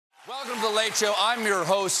Welcome to The Late Show. I'm your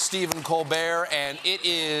host, Stephen Colbert, and it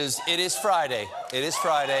is Friday. It is Friday. It is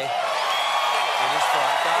Friday.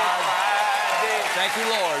 God, thank you,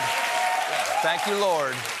 Lord. Thank you,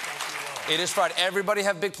 Lord. It is Friday. Everybody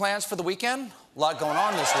have big plans for the weekend? A lot going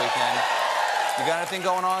on this weekend. You got anything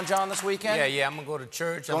going on, John, this weekend? Yeah, I'm gonna go to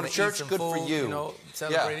church. Going to church? Good food, for you. You know,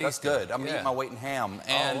 celebrate yeah, that's Easter. good. I'm eating my weight in ham.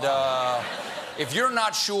 And wow. If you're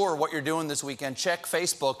not sure what you're doing this weekend, check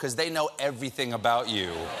Facebook, because they know everything about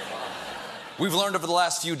you. We've learned over the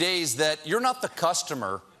last few days that you're not the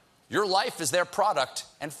customer, your life is their product,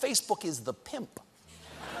 and Facebook is the pimp.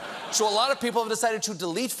 So a lot of people have decided to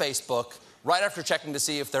delete Facebook right after checking to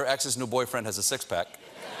see if their ex's new boyfriend has a six-pack.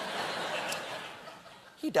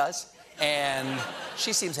 He does. And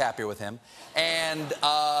she seems happier with him. And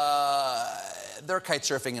they're kite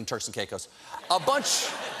surfing in Turks and Caicos. A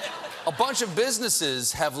bunch of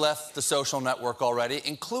businesses have left the social network already,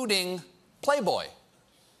 including Playboy.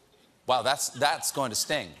 Wow, that's going to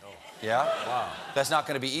sting. Yeah? Wow. That's not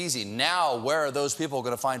going to be easy. Now, where are those people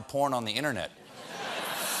going to find porn on the internet?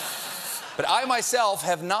 But I myself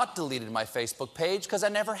have not deleted my Facebook page because I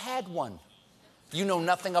never had one. You know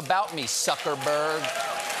nothing about me, Zuckerberg.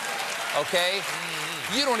 Okay?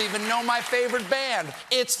 You don't even know my favorite band.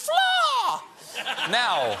 It's Flaw!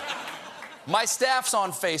 Now, my staff's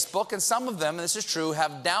on Facebook, and some of them, and this is true,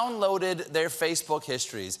 have downloaded their Facebook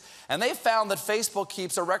histories. And they found that Facebook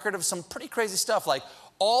keeps a record of some pretty crazy stuff, like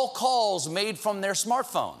all calls made from their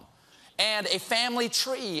smartphone, and a family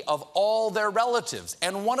tree of all their relatives.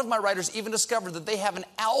 And one of my writers even discovered that they have an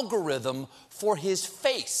algorithm for his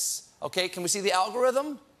face. Okay, can we see the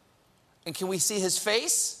algorithm? And can we see his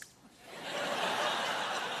face?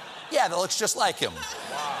 Yeah, that looks just like him.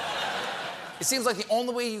 Wow. It seems like the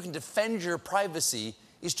only way you can defend your privacy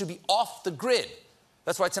is to be off the grid.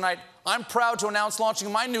 That's why tonight, I'm proud to announce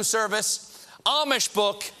launching my new service, Amish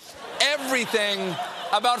Book, everything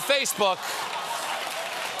about Facebook,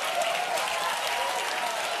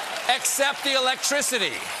 except the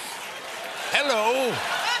electricity. Hello.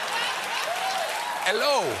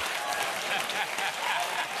 Hello.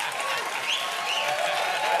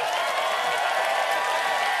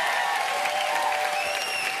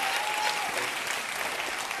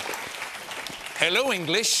 Hello,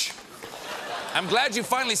 English. I'm glad you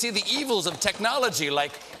finally see the evils of technology,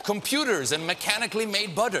 like computers and mechanically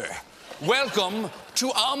made butter. Welcome to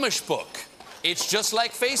Amish Book. It's just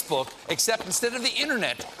like Facebook, except instead of the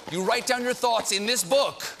internet, you write down your thoughts in this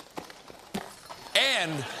book.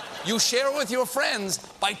 And you share it with your friends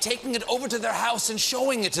by taking it over to their house and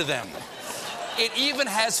showing it to them. It even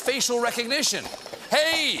has facial recognition.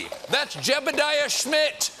 Hey, that's Jebediah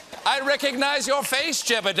Schmidt. I recognize your face,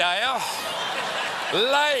 Jebediah.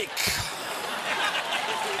 Like.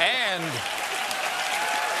 And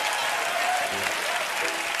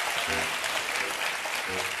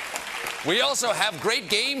we also have great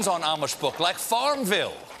games on Amish Book, like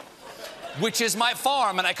Farmville, which is my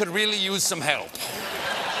farm, and I could really use some help.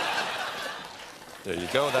 There you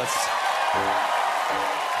go, that's...